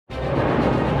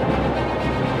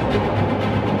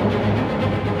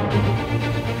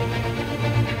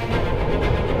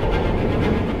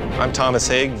Thomas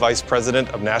Haig, Vice President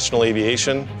of National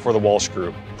Aviation for the Walsh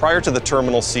Group. Prior to the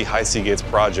Terminal C High Sea Gates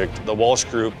project, the Walsh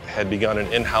Group had begun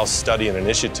an in-house study and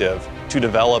initiative to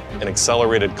develop an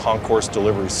accelerated concourse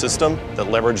delivery system that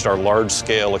leveraged our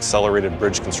large-scale accelerated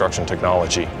bridge construction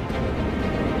technology.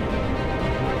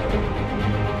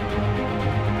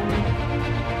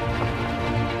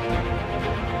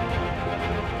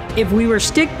 If we were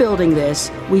stick building this,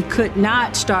 we could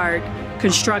not start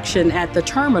construction at the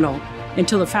terminal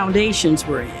until the foundations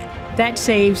were in. That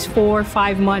saves 4 or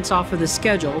 5 months off of the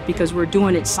schedule because we're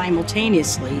doing it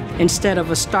simultaneously instead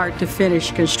of a start to finish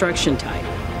construction time.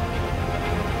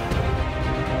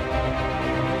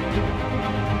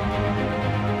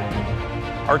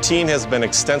 Our team has been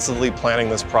extensively planning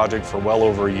this project for well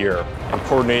over a year and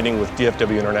coordinating with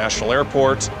DFW International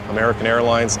Airport, American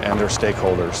Airlines, and their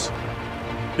stakeholders.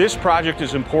 This project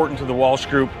is important to the Walsh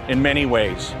Group in many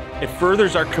ways. It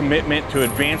furthers our commitment to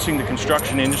advancing the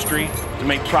construction industry, to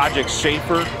make projects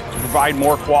safer, to provide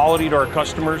more quality to our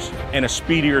customers, and a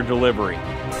speedier delivery.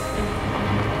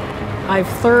 I've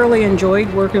thoroughly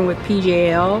enjoyed working with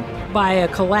PJL. By a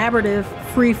collaborative,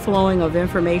 free flowing of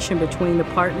information between the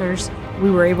partners,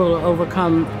 we were able to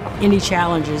overcome any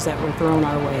challenges that were thrown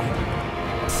our way.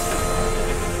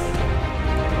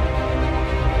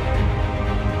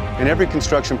 In every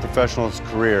construction professional's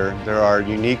career, there are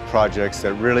unique projects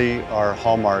that really are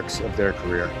hallmarks of their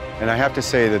career. And I have to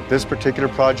say that this particular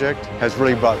project has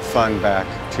really brought fun back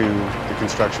to the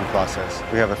construction process.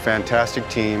 We have a fantastic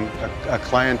team, a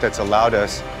client that's allowed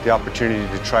us the opportunity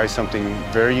to try something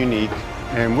very unique,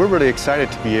 and we're really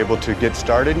excited to be able to get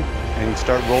started and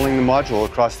start rolling the module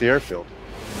across the airfield.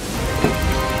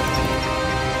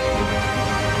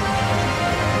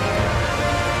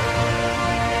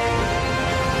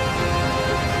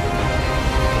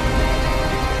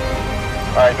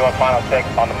 All right, doing final check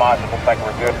on the module. Looks like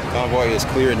we're good. Convoy is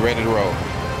clear and ready to roll.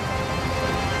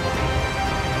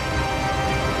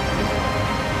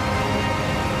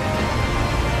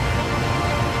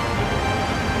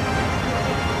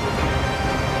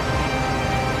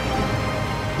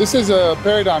 This is a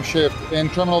paradigm shift in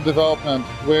terminal development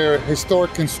where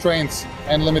historic constraints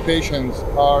and limitations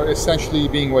are essentially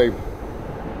being waived.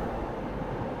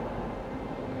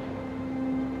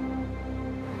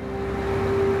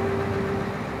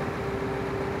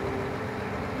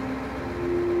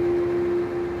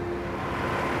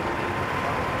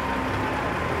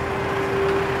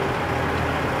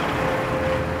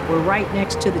 We're right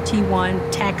next to the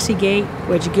T1 taxi gate,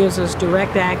 which gives us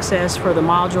direct access for the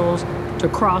modules to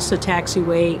cross the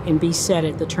taxiway and be set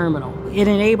at the terminal. It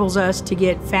enables us to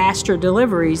get faster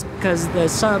deliveries because the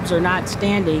subs are not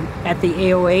standing at the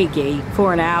AOA gate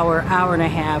for an hour, hour and a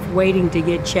half, waiting to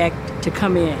get checked to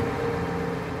come in.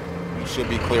 We should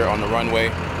be clear on the runway.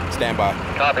 Stand by.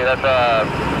 Copy, that's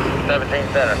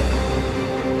 17 center.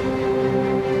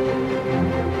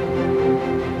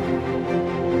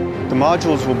 The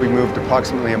modules will be moved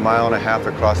approximately 1.5 miles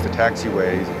across the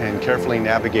taxiways and carefully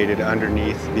navigated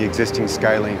underneath the existing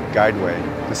Skylink guideway.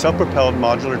 The self-propelled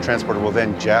modular transporter will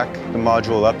then jack the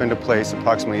module up into place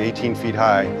approximately 18 feet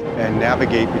high and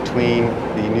navigate between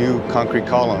the new concrete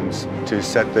columns to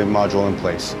set the module in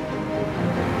place.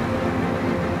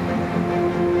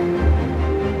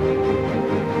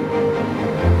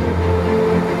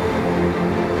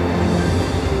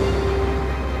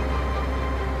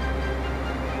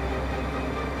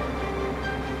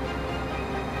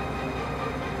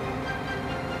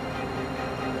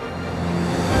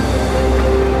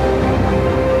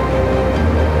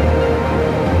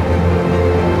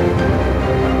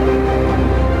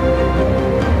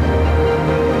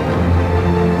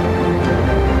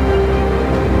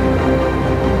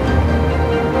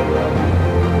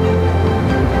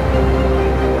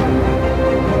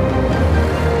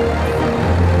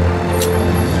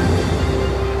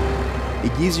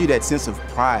 Gives you that sense of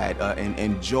pride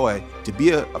and joy to be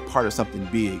a part of something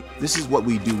big. This is what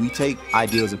we do. We take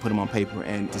ideas and put them on paper,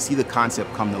 and to see the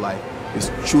concept come to life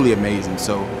is truly amazing.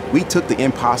 So we took the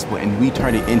impossible and we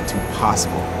turned it into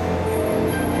possible.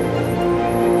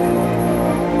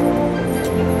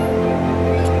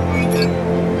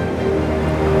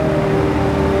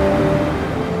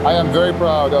 I am very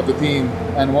proud of the team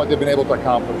and what they've been able to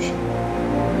accomplish.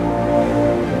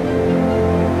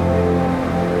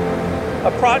 A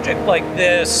project like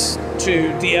this to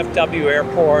DFW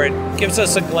Airport gives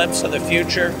us a glimpse of the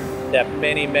future that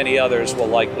many, many others will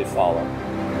likely follow.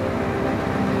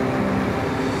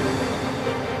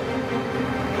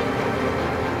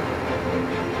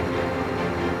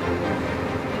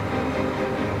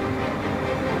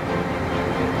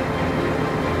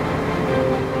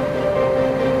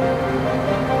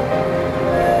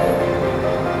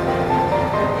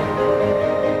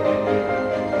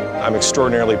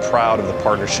 extraordinarily proud of the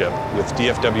partnership with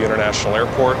DFW International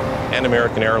Airport and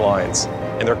American Airlines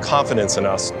and their confidence in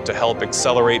us to help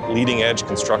accelerate leading-edge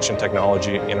construction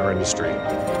technology in our industry.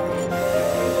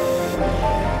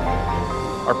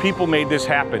 Our people made this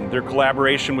happen, their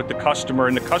collaboration with the customer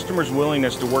and the customer's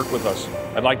willingness to work with us.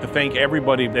 I'd like to thank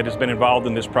everybody that has been involved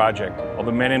in this project. All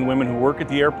the men and women who work at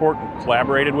the airport and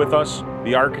collaborated with us,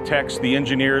 the architects, the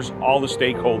engineers, all the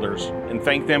stakeholders, and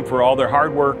thank them for all their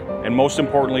hard work and most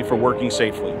importantly for working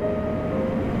safely.